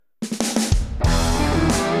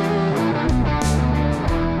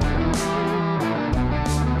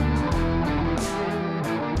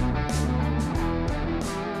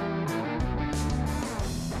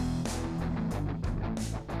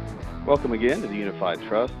Welcome again to the Unified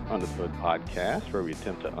Trust Under the Hood podcast, where we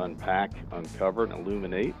attempt to unpack, uncover, and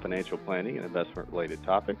illuminate financial planning and investment-related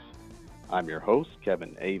topics. I'm your host,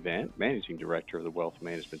 Kevin Avant, Managing Director of the Wealth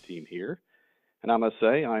Management team here. And I must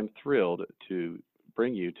say, I'm thrilled to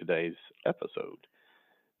bring you today's episode.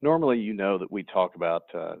 Normally, you know that we talk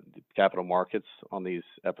about the capital markets on these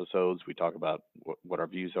episodes. We talk about what our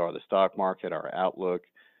views are of the stock market, our outlook,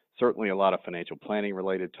 certainly a lot of financial planning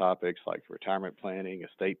related topics like retirement planning,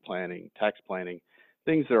 estate planning, tax planning,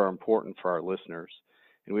 things that are important for our listeners.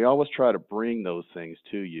 And we always try to bring those things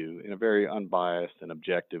to you in a very unbiased and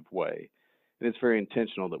objective way. And it's very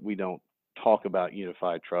intentional that we don't talk about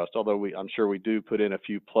Unified Trust, although I'm sure we do put in a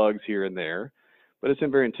few plugs here and there, but it's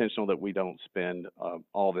very intentional that we don't spend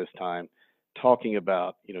all this time talking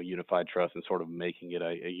about, Unified Trust and sort of making it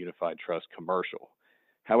a Unified Trust commercial.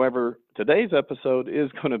 However, today's episode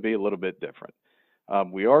is going to be a little bit different.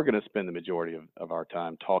 We are going to spend the majority of our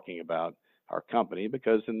time talking about our company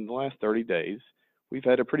because in the last 30 days, we've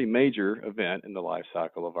had a pretty major event in the life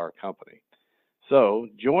cycle of our company. So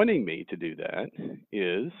joining me to do that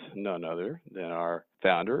is none other than our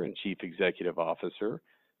founder and chief executive officer,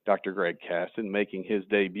 Dr. Greg Caston, making his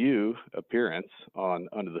debut appearance on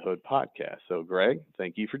Under the Hood podcast. So Greg,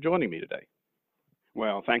 thank you for joining me today.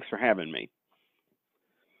 Well, thanks for having me.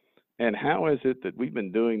 And how is it that we've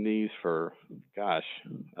been doing these for, I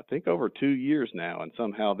think over 2 years now, and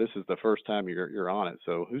somehow this is the first time you're on it.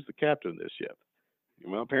 So who's the captain of this ship?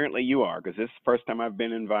 Well, apparently you are, because this is the first time I've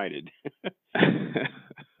been invited.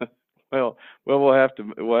 well, we'll have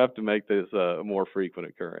to make this a more frequent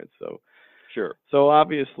occurrence. So sure. So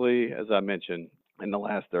obviously, as I mentioned, in the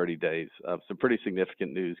last 30 days, some pretty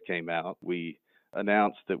significant news came out. We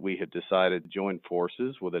announced that we had decided to join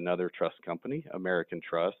forces with another trust company, American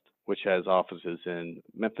Trust, which has offices in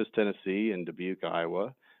Memphis, Tennessee, and Dubuque,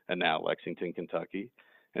 Iowa, and now Lexington, Kentucky.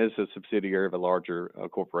 And it's a subsidiary of a larger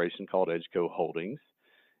corporation called Edgeco Holdings.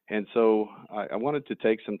 And so I wanted to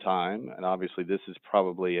take some time, and obviously this is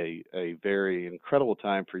probably a very incredible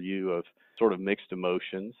time for you of sort of mixed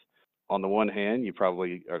emotions. On the one hand, you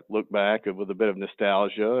probably look back with a bit of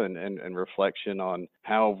nostalgia and reflection on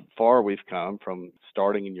how far we've come from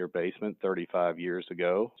starting in your basement 35 years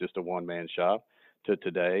ago, just a one-man shop, to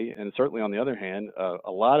today. And certainly on the other hand,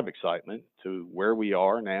 a lot of excitement to where we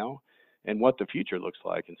are now and what the future looks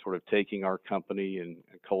like, and sort of taking our company and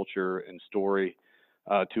culture and story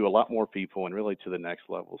to a lot more people and really to the next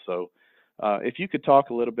level. So if you could talk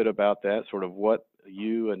a little bit about that, sort of what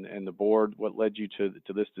you and the board, what led you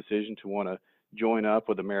to this decision to want to join up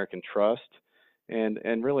with American Trust,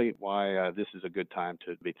 and really why this is a good time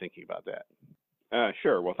to be thinking about that.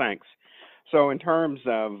 Sure. Well, thanks. So in terms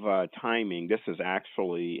of timing, this is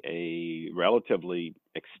actually a relatively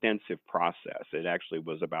extensive process. It actually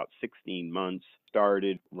was about 16 months,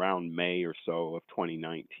 started around May or so of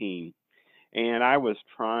 2019. And I was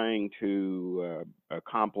trying to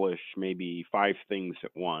accomplish maybe 5 things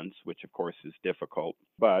at once, which of course is difficult.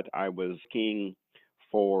 But I was looking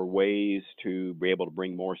for ways to be able to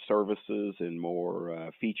bring more services and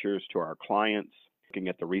more features to our clients, looking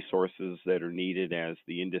at the resources that are needed as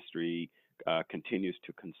the industry continues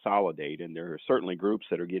to consolidate. And there are certainly groups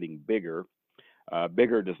that are getting bigger.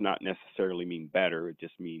 Bigger does not necessarily mean better. It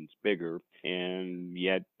just means bigger. And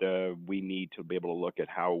yet we need to be able to look at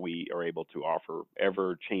how we are able to offer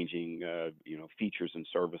ever-changing, features and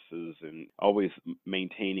services, and always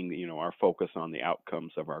maintaining, our focus on the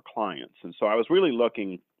outcomes of our clients. And so I was really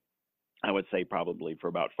looking, I would say probably for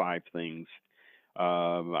about 5 things.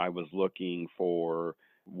 I was looking for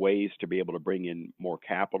ways to be able to bring in more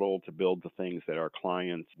capital to build the things that our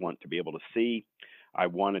clients want to be able to see. I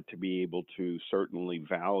wanted to be able to certainly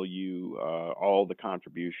value all the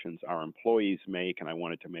contributions our employees make, and I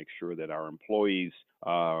wanted to make sure that our employees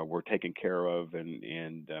were taken care of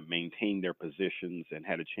and maintained their positions and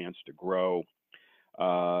had a chance to grow.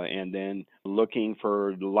 And then looking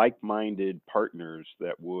for like-minded partners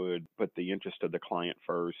that would put the interest of the client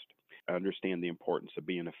first, understand the importance of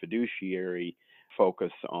being a fiduciary,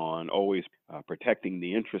 focus on always protecting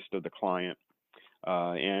the interest of the client.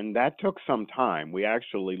 And that took some time. We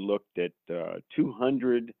actually looked at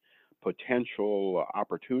 200 potential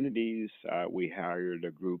opportunities. We hired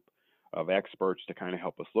a group of experts to kind of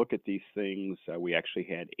help us look at these things. We actually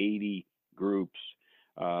had 80 groups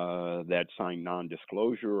that signed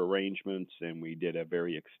non-disclosure arrangements, and we did a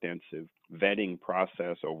very extensive vetting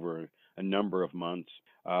process over a number of months.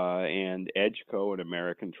 And Edgeco and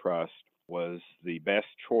American Trust was the best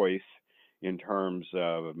choice in terms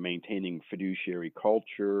of maintaining fiduciary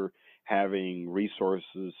culture, having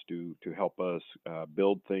resources to help us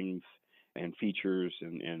build things and features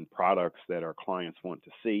and products that our clients want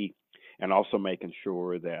to see. and also making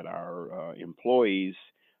sure that our employees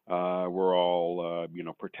were all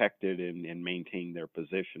protected and maintained their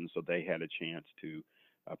positions so they had a chance to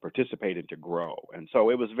participate and to grow. And so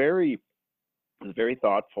it was very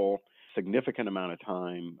thoughtful, significant amount of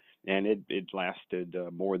time, and it lasted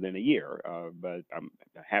more than a year. But I'm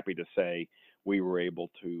happy to say we were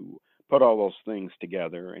able to put all those things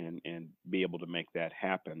together and be able to make that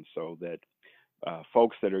happen so that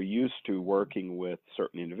folks that are used to working with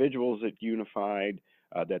certain individuals at Unified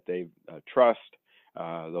that they trust,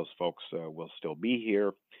 those folks will still be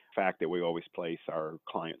here. The fact that we always place our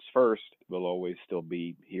clients first will always still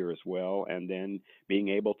be here as well. And then being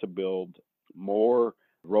able to build more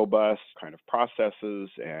robust kind of processes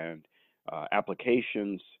and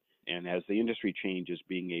applications. And as the industry changes,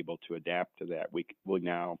 being able to adapt to that, we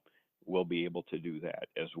now will be able to do that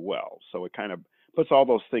as well. So it kind of puts all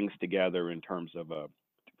those things together in terms of a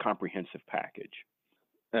comprehensive package.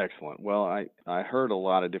 Excellent. Well, I heard a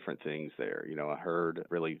lot of different things there. I heard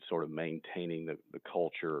really sort of maintaining the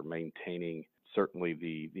culture, maintaining certainly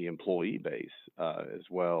the employee base as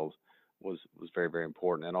well was very, very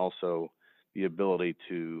important. And also the ability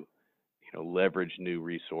to, leverage new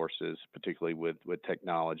resources, particularly with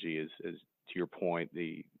technology is to your point,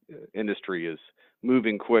 the industry is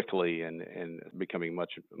moving quickly and becoming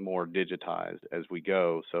much more digitized as we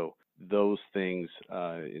go. So those things,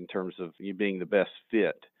 in terms of you being the best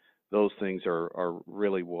fit, those things are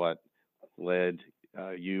really what led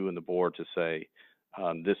you and the board to say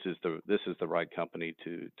this is the right company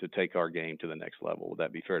to take our game to the next level. Would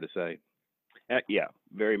that be fair to say? Yeah,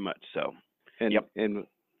 very much so. And Yep. and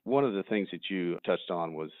one of the things that you touched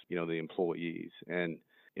on was the employees, and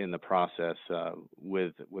in the process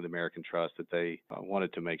with American Trust that they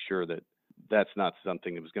wanted to make sure that that's not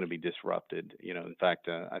something that was going to be disrupted. In fact,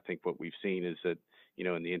 I think what we've seen is that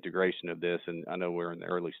in the integration of this, and I know we're in the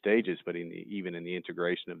early stages, but even in the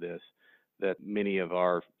integration of this, that many of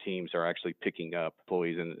our teams are actually picking up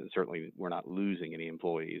employees, and certainly we're not losing any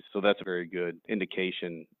employees. So that's a very good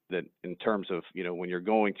indication that in terms of when you're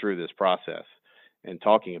going through this process and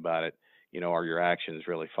talking about it, are your actions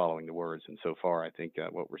really following the words? And so far, I think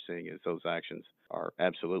what we're seeing is those actions are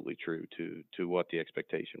absolutely true to what the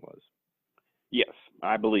expectation was. Yes,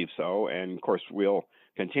 I believe so. And of course, we'll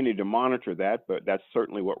continue to monitor that, but that's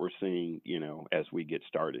certainly what we're seeing, as we get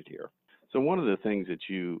started here. So one of the things that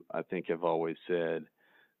I think, have always said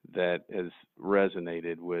that has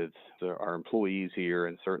resonated with our employees here,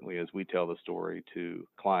 and certainly as we tell the story to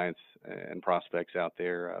clients and prospects out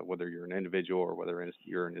there, whether you're an individual or whether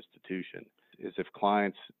you're an institution, is if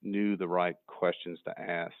clients knew the right questions to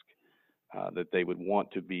ask, that they would want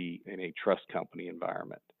to be in a trust company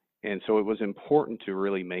environment. And so it was important to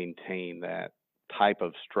really maintain that type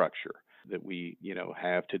of structure that we,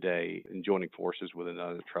 have today in joining forces with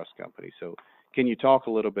another trust company. So can you talk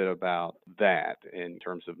a little bit about that in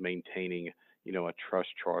terms of maintaining, a trust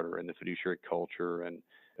charter and the fiduciary culture,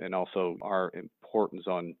 and also our importance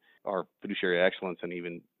on our fiduciary excellence, and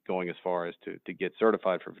even going as far as to get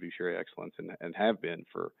certified for fiduciary excellence and have been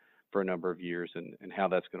for a number of years, and how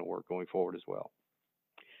that's going to work going forward as well?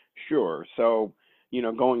 Sure. So,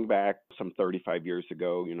 going back some 35 years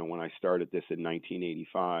ago, when I started this in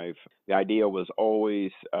 1985, the idea was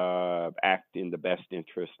always act in the best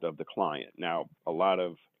interest of the client. Now, a lot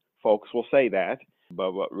of folks will say that,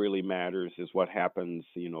 but what really matters is what happens,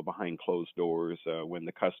 behind closed doors when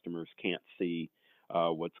the customers can't see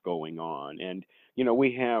what's going on. And,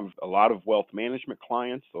 we have a lot of wealth management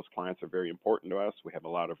clients. Those clients are very important to us. We have a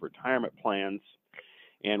lot of retirement plans.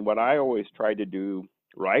 And what I always try to do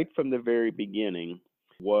right from the very beginning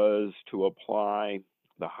was to apply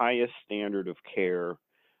the highest standard of care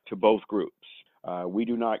to both groups. We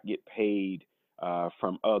do not get paid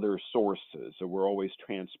from other sources, so we're always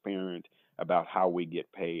transparent about how we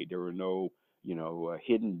get paid. There are no,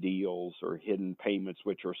 hidden deals or hidden payments,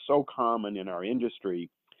 which are so common in our industry,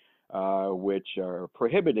 which are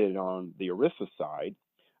prohibited on the ERISA side,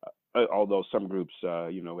 although some groups,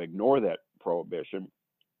 ignore that prohibition,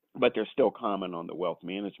 but they're still common on the wealth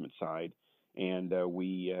management side. And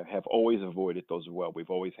we have always avoided those as well. We've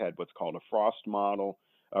always had what's called a Frost model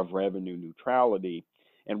of revenue neutrality,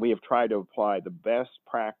 and we have tried to apply the best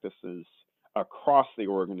practices across the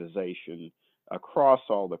organization, across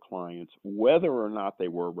all the clients, whether or not they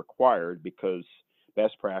were required, because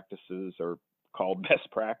best practices are called best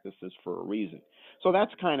practices for a reason. So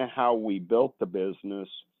that's kind of how we built the business,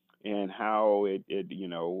 and how it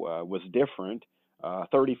was different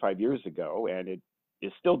 35 years ago, and it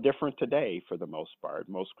is still different today for the most part.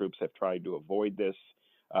 Most groups have tried to avoid this.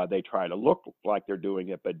 They try to look like they're doing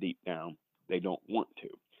it, but deep down, they don't want to.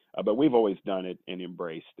 But we've always done it and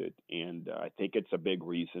embraced it, and I think it's a big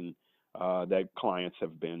reason that clients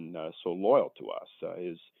have been so loyal to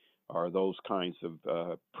us. Are those kinds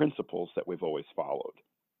of principles that we've always followed.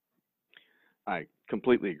 I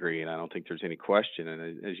completely agree, and I don't think there's any question.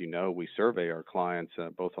 And as you know, we survey our clients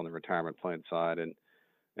both on the retirement plan side and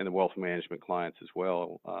the wealth management clients as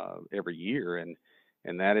well every year,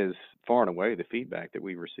 and that is far and away the feedback that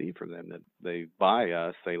we receive from them, that they buy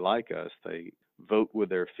us, they like us, they vote with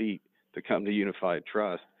their feet to come to Unified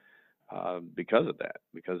Trust because of that,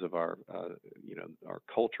 because of our our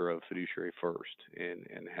culture of fiduciary first,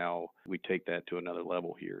 and how we take that to another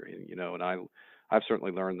level here. And I've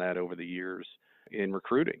certainly learned that over the years in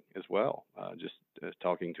recruiting as well, just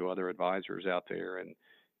talking to other advisors out there, and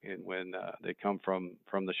when they come from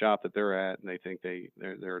the shop that they're at and they think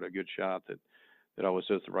they're at a good shop that always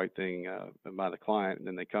does the right thing by the client, and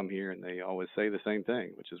then they come here and they always say the same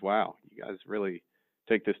thing, which is, wow, you guys really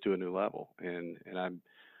take this to a new level. And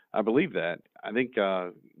I believe that. I think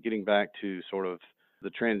getting back to sort of the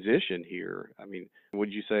transition here, I mean,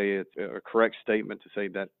 would you say it's a correct statement to say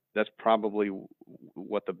that that's probably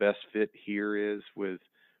what the best fit here is, with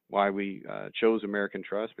why we chose American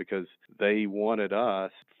Trust, because they wanted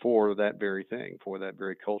us for that very thing, for that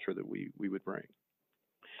very culture that we would bring?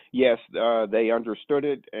 Yes, they understood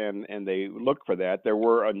it, and they looked for that. There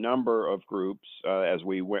were a number of groups as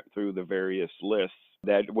we went through the various lists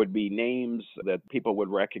that would be names that people would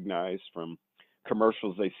recognize from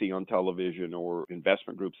commercials they see on television or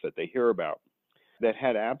investment groups that they hear about, that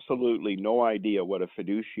had absolutely no idea what a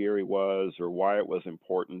fiduciary was or why it was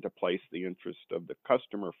important to place the interest of the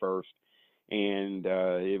customer first. And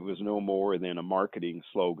it was no more than a marketing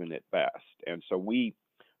slogan at best. And so we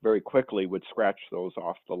very quickly would scratch those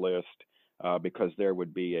off the list because there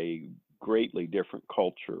would be a greatly different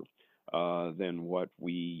culture than what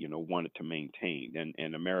we wanted to maintain.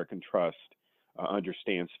 And American Trust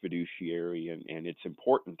understands fiduciary, and it's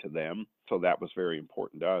important to them. So that was very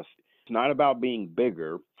important to us. It's not about being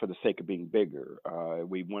bigger for the sake of being bigger.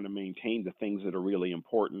 We want to maintain the things that are really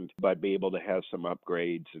important, but be able to have some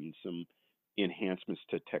upgrades and some enhancements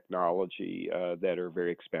to technology that are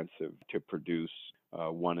very expensive to produce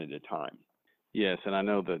one at a time. Yes, and I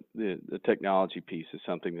know that the technology piece is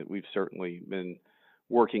something that we've certainly been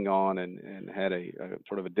working on and had a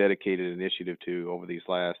sort of a dedicated initiative to over these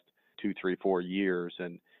last 2, 3, 4 years,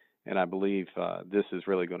 and I believe this is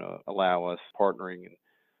really going to allow us, partnering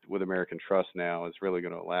with American Trust now, is really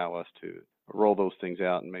going to allow us to roll those things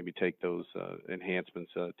out and maybe take those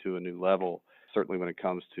enhancements to a new level, certainly when it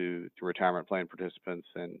comes to retirement plan participants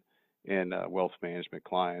and wealth management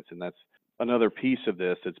clients. And that's another piece of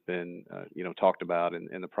this that's been talked about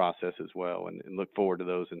in the process as well, and look forward to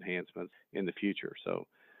those enhancements in the future. So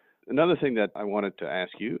another thing that I wanted to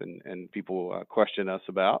ask you, and people question us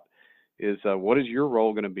about, is what is your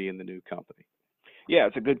role going to be in the new company? Yeah,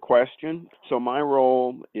 it's a good question. So my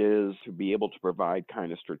role is to be able to provide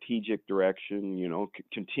kind of strategic direction,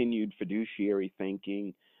 continued fiduciary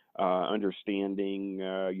thinking, understanding,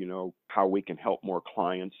 how we can help more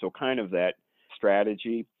clients. So kind of that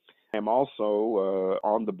strategy. I'm also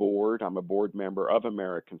on the board. I'm a board member of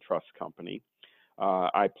American Trust Company.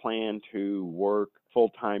 I plan to work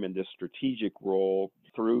full-time in this strategic role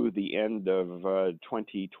through the end of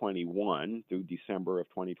 2021, through December of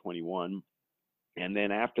 2021. And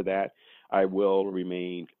then after that, I will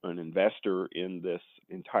remain an investor in this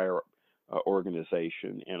entire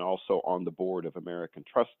organization, and also on the board of American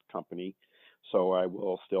Trust Company. So I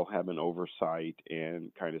will still have an oversight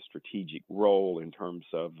and kind of strategic role in terms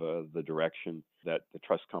of the direction that the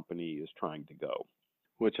trust company is trying to go.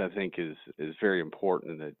 Which I think is very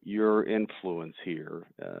important, that your influence here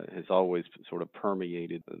has always sort of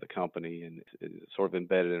permeated the company and it's sort of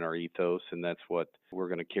embedded in our ethos, and that's what we're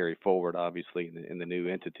going to carry forward, obviously, in the new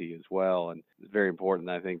entity as well. And it's very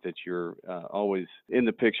important, I think, that you're always in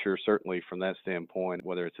the picture, certainly from that standpoint,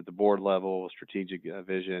 whether it's at the board level, strategic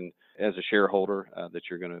vision, as a shareholder, that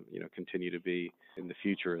you're going to continue to be in the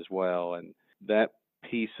future as well. And that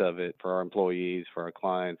piece of it for our employees, for our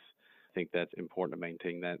clients, I think that's important to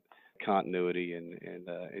maintain that continuity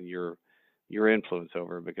and your influence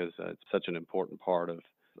over, because it's such an important part of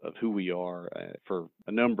who we are for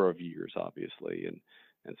a number of years, obviously.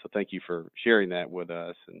 And so thank you for sharing that with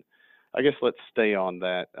us. And I guess let's stay on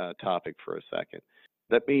that topic for a second.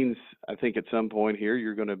 That means, I think at some point here,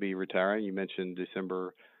 you're going to be retiring. You mentioned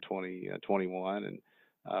December 2021, and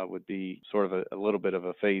would be sort of a little bit of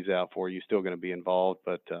a phase out for you. Still going to be involved,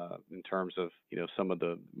 but in terms of some of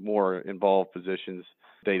the more involved positions,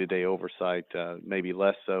 day-to-day oversight, maybe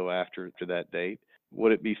less so after that date.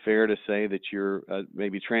 would it be fair to say that you're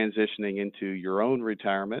maybe transitioning into your own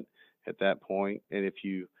retirement at that point? And if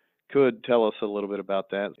you could tell us a little bit about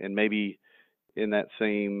that, and maybe in that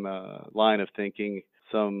same line of thinking,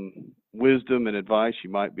 some wisdom and advice you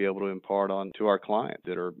might be able to impart on to our clients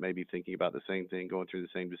that are maybe thinking about the same thing, going through the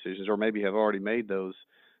same decisions, or maybe have already made those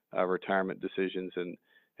retirement decisions and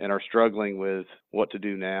are struggling with what to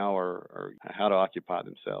do now, or how to occupy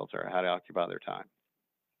themselves, or how to occupy their time.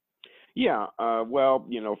 Yeah, well,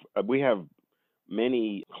 we have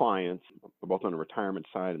many clients, both on the retirement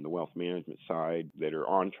side and the wealth management side, that are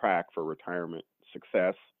on track for retirement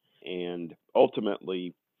success. And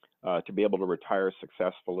ultimately, to be able to retire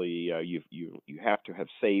successfully, you have to have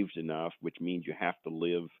saved enough, which means you have to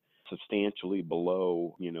live substantially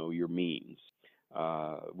below, your means.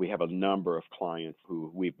 We have a number of clients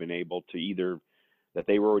who we've been able to either that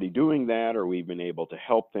they were already doing that, or we've been able to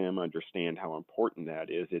help them understand how important that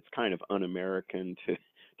is. It's kind of un-American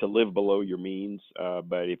to live below your means,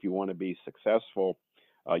 but if you want to be successful,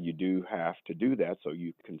 you do have to do that so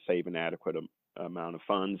you can save an adequate amount of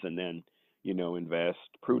funds, and then invest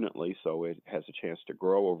prudently so it has a chance to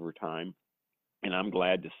grow over time. And I'm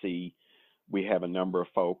glad to see we have a number of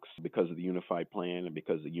folks, because of the unified plan and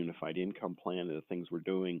because of the unified income plan and the things we're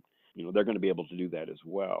doing, they're going to be able to do that as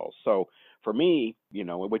well. So for me,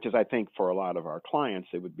 which is, I think, for a lot of our clients,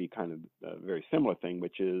 it would be kind of a very similar thing,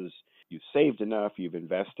 which is you've saved enough, you've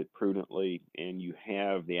invested prudently, and you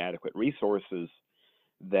have the adequate resources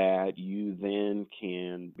that you then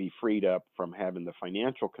can be freed up from having the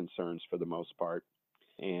financial concerns for the most part,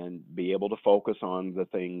 and be able to focus on the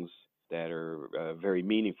things that are very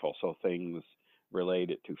meaningful. So things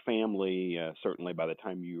related to family, certainly by the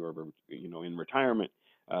time you are, in retirement,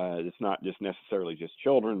 it's not just necessarily just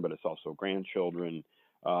children, but it's also grandchildren.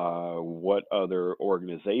 What other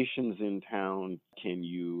organizations in town can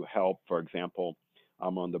you help? For example,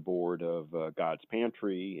 I'm on the board of God's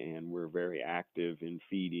Pantry, and we're very active in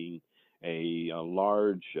feeding a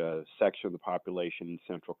large section of the population in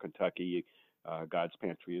central Kentucky. God's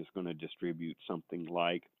Pantry is going to distribute something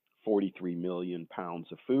like 43 million pounds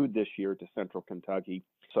of food this year to central Kentucky.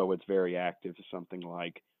 So it's very active. Something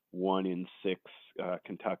like 1 in 6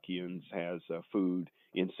 Kentuckians has food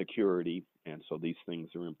insecurity, and so these things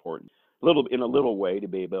are important. In a little way, to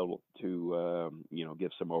be able to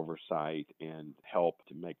give some oversight and help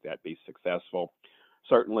to make that be successful.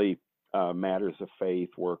 Certainly, matters of faith,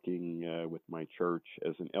 working with my church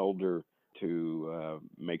as an elder to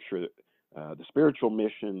make sure that the spiritual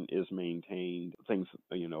mission is maintained, things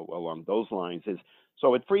along those lines.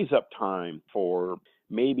 So it frees up time for,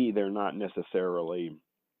 maybe they're not necessarily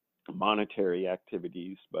monetary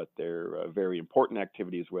activities, but they're very important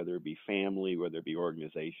activities, whether it be family, whether it be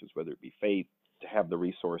organizations, whether it be faith, to have the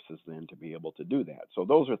resources then to be able to do that. So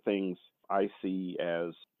those are things I see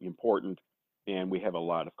as important, and we have a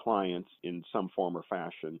lot of clients in some form or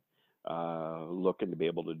fashion looking to be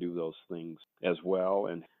able to do those things as well,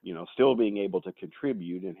 and still being able to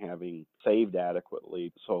contribute and having saved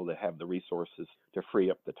adequately so they have the resources to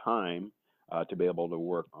free up the time to be able to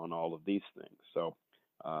work on all of these things. So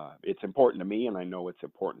it's important to me, and I know it's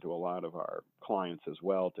important to a lot of our clients as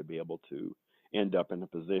well, to be able to end up in a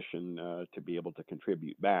position to be able to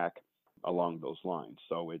contribute back along those lines.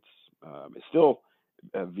 So it's still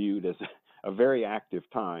viewed as a very active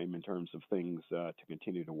time in terms of things to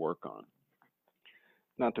continue to work on.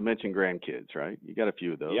 Not to mention grandkids, right? You got a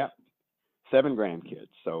few of those. Yeah, 7 grandkids.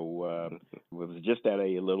 So was just at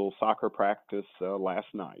a little soccer practice last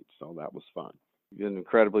night, so that was fun. You've been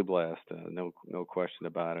incredibly blessed, no question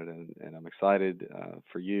about it, and I'm excited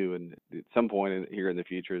for you. And at some point here in the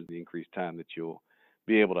future, the increased time that you'll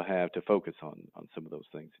be able to have to focus on some of those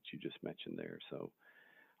things that you just mentioned there. So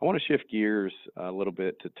I want to shift gears a little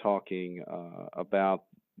bit to talking about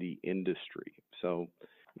the industry. So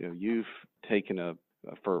you've taken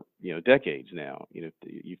for decades now,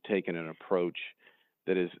 you've taken an approach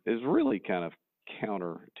that is really kind of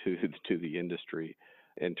counter to the industry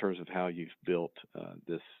in terms of how you've built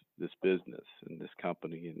this business and this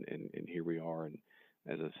company, and here we are. And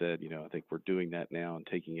as I said, I think we're doing that now and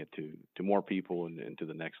taking it to more people and to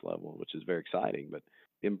the next level, which is very exciting. But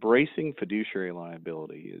embracing fiduciary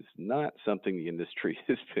liability is not something the industry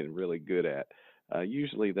has been really good at.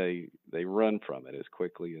 Usually they run from it as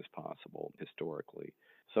quickly as possible historically.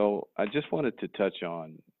 So I just wanted to touch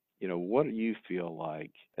on, what do you feel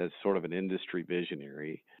like, as sort of an industry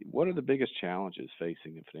visionary, what are the biggest challenges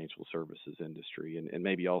facing the financial services industry, and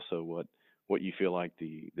maybe also what you feel like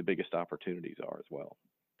the biggest opportunities are as well?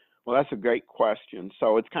 Well, that's a great question.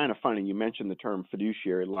 So it's kind of funny. You mentioned the term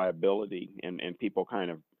fiduciary liability, and people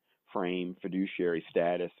kind of frame fiduciary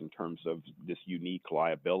status in terms of this unique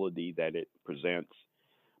liability that it presents.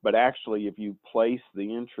 But actually, if you place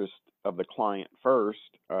the interest of the client first,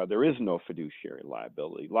 there is no fiduciary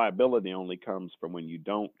liability. Liability only comes from when you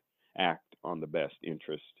don't act on the best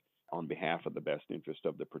interest, on behalf of the best interest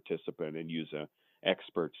of the participant, and use a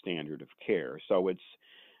expert standard of care. So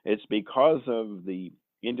it's because of the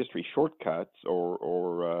industry shortcuts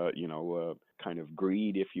or kind of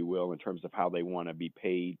greed, if you will, in terms of how they want to be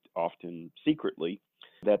paid, often secretly,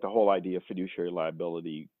 that the whole idea of fiduciary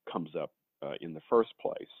liability comes up in the first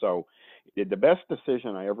place. So the best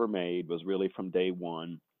decision I ever made was really from day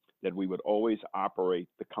one that we would always operate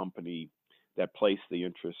the company that placed the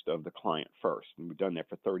interest of the client first. And we've done that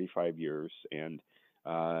for 35 years. And,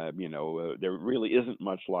 there really isn't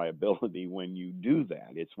much liability when you do that.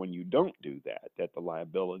 It's when you don't do that that the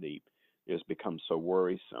liability has become so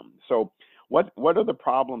worrisome. So what are the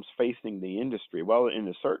problems facing the industry? Well, in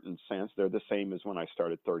a certain sense, they're the same as when I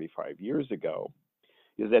started 35 years ago,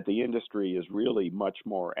 is that the industry is really much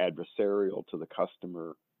more adversarial to the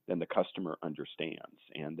customer than the customer understands,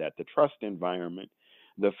 and that the trust environment,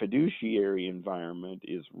 the fiduciary environment,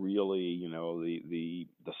 is really,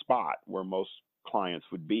 the spot where most clients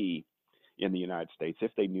would be in the United States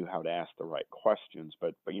if they knew how to ask the right questions,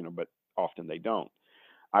 but often they don't.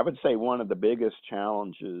 I would say one of the biggest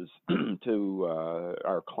challenges to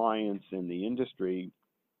our clients in the industry,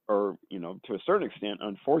 or to a certain extent,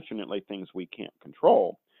 unfortunately, things we can't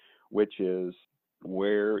control, which is,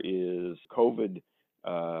 where is COVID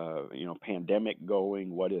pandemic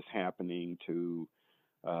going? What is happening to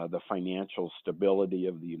the financial stability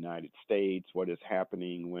of the United States? What is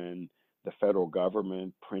happening when the federal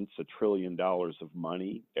government prints $1 trillion of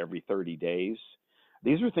money every 30 days?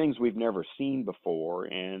 These are things we've never seen before,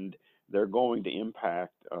 and they're going to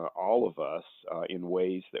impact all of us in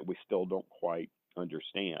ways that we still don't quite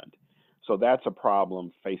understand. So that's a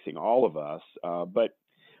problem facing all of us. But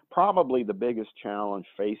probably the biggest challenge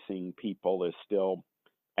facing people is still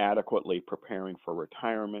adequately preparing for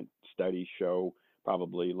retirement. Studies show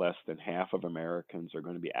probably less than half of Americans are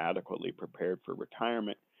going to be adequately prepared for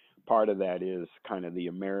retirement. Part of that is kind of the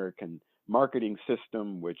American marketing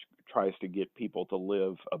system, which tries to get people to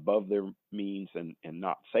live above their means and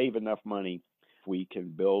not save enough money. If we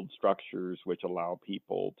can build structures which allow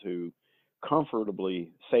people to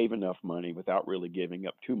comfortably save enough money without really giving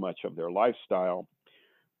up too much of their lifestyle,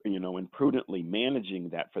 and prudently managing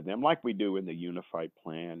that for them, like we do in the Unified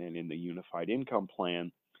Plan and in the Unified Income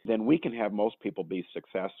Plan, then we can have most people be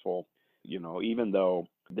successful, even though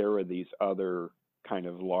there are these other kind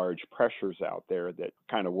of large pressures out there that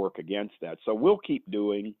kind of work against that. So we'll keep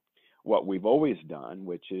doing what we've always done,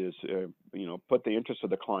 which is, put the interest of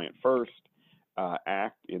the client first,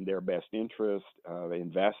 act in their best interest,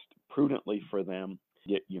 invest prudently for them,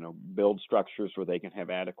 build structures where they can have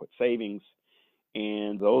adequate savings.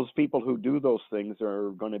 And those people who do those things are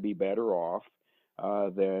going to be better off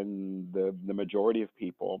than the majority of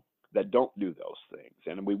people that don't do those things.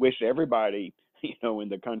 And we wish everybody, in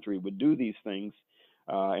the country would do these things,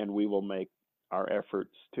 and we will make our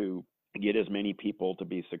efforts to get as many people to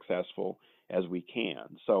be successful as we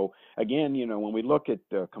can. So again, when we look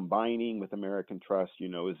at combining with American Trust,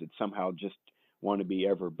 is it somehow just want to be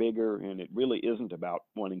ever bigger? And it really isn't about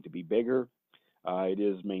wanting to be bigger. It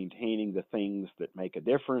is maintaining the things that make a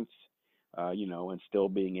difference, and still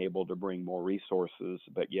being able to bring more resources,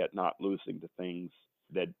 but yet not losing the things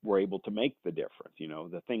that were able to make the difference.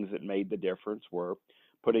 The things that made the difference were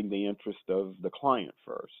putting the interest of the client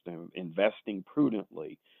first, and investing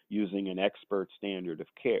prudently, using an expert standard of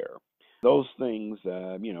care. Those things,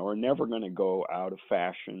 are never going to go out of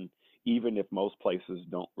fashion, even if most places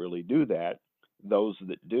don't really do that. Those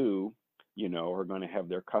that do, are going to have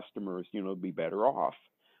their customers, be better off.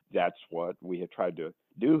 That's what we have tried to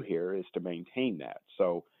do here, is to maintain that.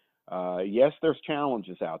 So, yes, there's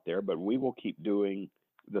challenges out there, but we will keep doing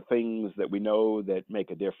the things that we know that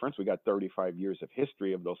make a difference. We got 35 years of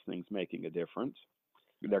history of those things making a difference.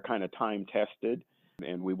 They're kind of time tested,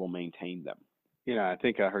 and we will maintain them. I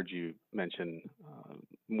think I heard you mention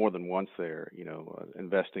more than once there,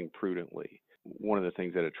 investing prudently. One of the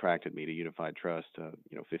things that attracted me to Unified Trust,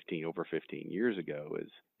 over 15 years ago,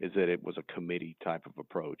 is that it was a committee type of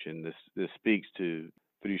approach, and this speaks to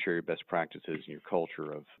fiduciary best practices and your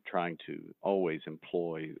culture of trying to always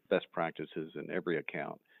employ best practices in every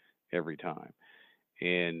account, every time.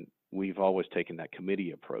 And we've always taken that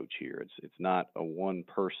committee approach here. It's not a one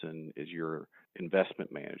person is your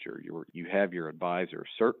investment manager. You have your advisor,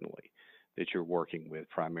 certainly, that you're working with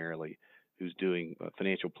primarily, who's doing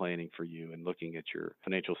financial planning for you and looking at your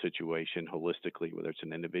financial situation holistically, whether it's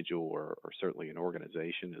an individual or certainly an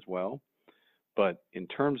organization as well. But in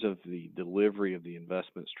terms of the delivery of the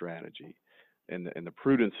investment strategy, and the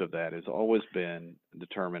prudence of that has always been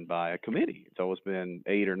determined by a committee. It's always been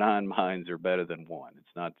 8 or 9 minds are better than one.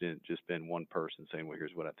 It's not just been one person saying, well,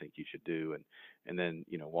 here's what I think you should do, and then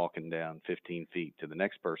walking down 15 feet to the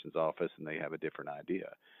next person's office and they have a different idea.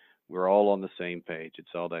 We're all on the same page.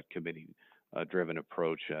 It's all that committee driven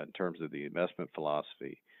approach in terms of the investment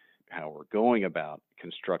philosophy, how we're going about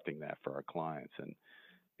constructing that for our clients.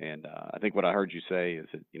 And I think what I heard you say is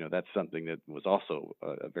that, that's something that was also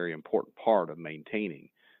a very important part of maintaining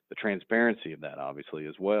the transparency of that, obviously,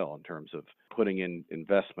 as well, in terms of putting in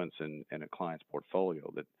investments in a client's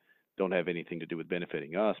portfolio that don't have anything to do with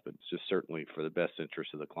benefiting us, but it's just certainly for the best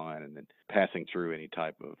interest of the client, and then passing through any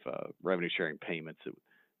type of revenue sharing payments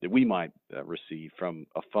that we might receive from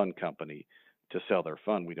a fund company to sell their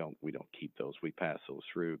fund. We don't keep those. We pass those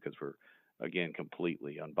through because we're, again,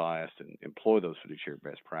 completely unbiased and employ those fiduciary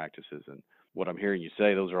best practices. And what I'm hearing you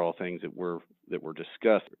say, those are all things that were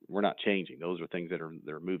discussed. We're not changing. Those are things that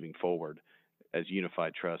are moving forward as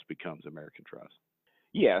Unified Trust becomes American Trust.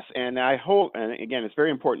 Yes, and I hope, and again, it's very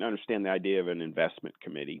important to understand the idea of an investment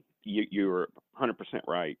committee. You're 100%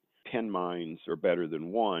 right. 10 minds are better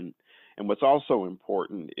than one. And what's also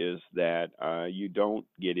important is that you don't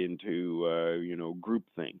get into,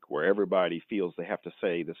 groupthink, where everybody feels they have to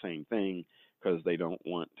say the same thing because they don't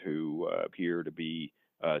want to appear to be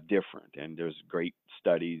different. And there's great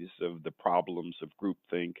studies of the problems of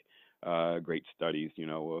groupthink, great studies,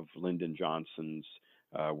 of Lyndon Johnson's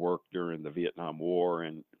work during the Vietnam War,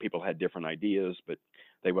 and people had different ideas, but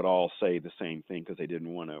they would all say the same thing because they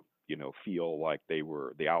didn't want to feel like they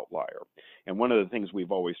were the outlier. And one of the things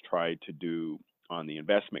we've always tried to do on the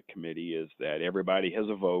investment committee is that everybody has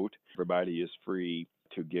a vote. Everybody is free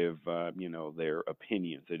to give, their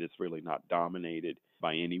opinions. It is really not dominated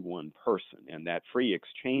by any one person. And that free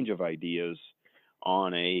exchange of ideas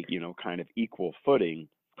on a, kind of equal footing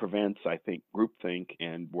prevents, I think, groupthink,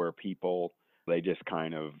 and where people, they just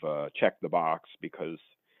kind of check the box because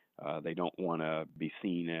they don't want to be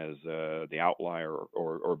seen as the outlier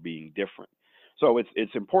or being different. So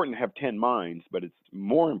it's important to have 10 minds, but it's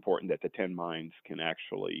more important that the 10 minds can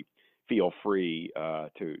actually feel free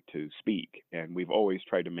to speak. And we've always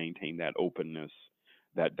tried to maintain that openness,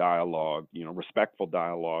 that dialogue, respectful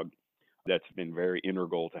dialogue. That's been very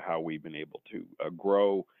integral to how we've been able to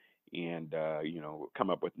grow and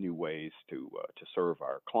come up with new ways to serve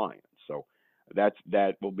our clients. So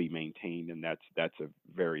that will be maintained, and that's a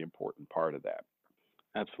very important part of that.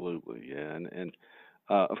 Absolutely, yeah, and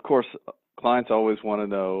of course, clients always want to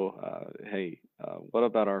know, hey, what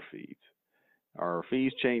about our fees? Are our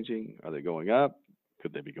fees changing? Are they going up?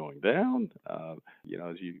 Could they be going down?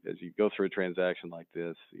 As you go through a transaction like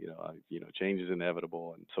this, change is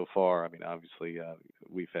inevitable. And so far, I mean, obviously,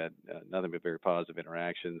 we've had nothing but very positive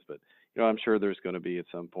interactions. But I'm sure there's going to be at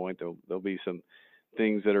some point there'll be some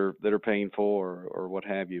things that are painful or what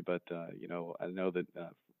have you. But I know that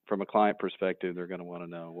from a client perspective, they're going to want to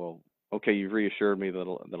know, well, okay, you've reassured me that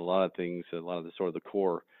a lot of things, a lot of the sort of the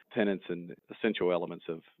core tenets and essential elements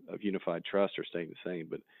of Unified Trust are staying the same,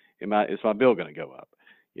 but is my bill going to go up?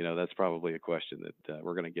 That's probably a question that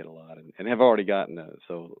we're going to get a lot and have already gotten.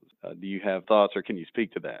 So do you have thoughts, or can you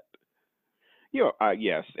speak to that?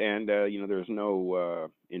 Yes, and there's no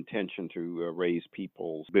intention to raise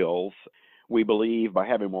people's bills. We believe by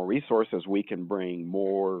having more resources, we can bring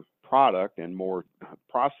more product and more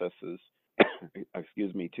processes,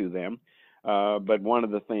 to them. But one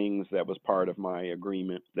of the things that was part of my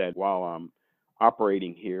agreement that while I'm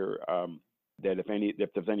operating here, that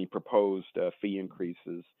if there's any proposed fee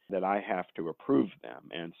increases, that I have to approve them.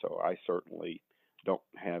 And so I certainly don't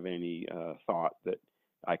have any thought that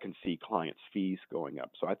I can see clients' fees going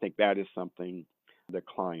up. So I think that is something that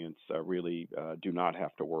clients really do not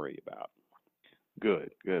have to worry about.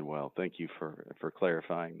 Good. Well, thank you for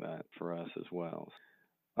clarifying that for us as well.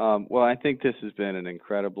 Well, I think this has been an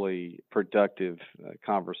incredibly productive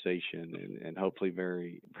conversation and hopefully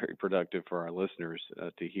very, very productive for our listeners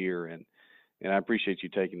to hear. And I appreciate you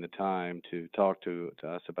taking the time to talk to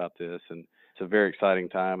us about this. And it's a very exciting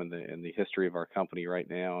time in the history of our company right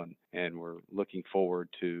now. And we're looking forward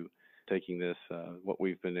to taking this, what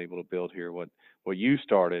we've been able to build here, what you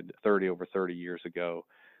started over 30 years ago,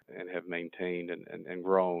 and have maintained and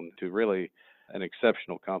grown to really an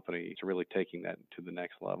exceptional company, to really taking that to the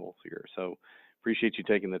next level here. So appreciate you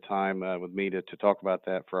taking the time with me to talk about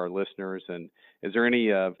that for our listeners. And is there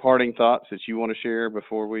any parting thoughts that you want to share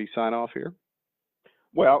before we sign off here?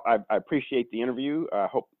 Well, I appreciate the interview. I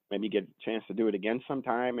hope maybe get a chance to do it again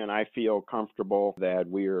sometime. And I feel comfortable that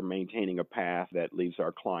we are maintaining a path that leaves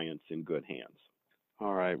our clients in good hands.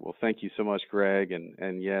 All right. Well, thank you so much, Greg.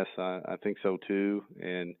 And yes, I think so too.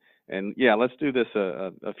 And yeah, let's do this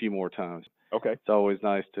a few more times. Okay. It's always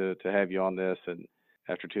nice to have you on this. And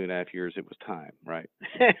after 2.5 years, it was time, right?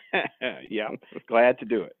 Yeah. Glad to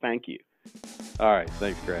do it. Thank you. All right.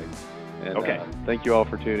 Thanks, Greg. And okay. Thank you all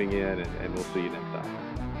for tuning in, and we'll see you next time.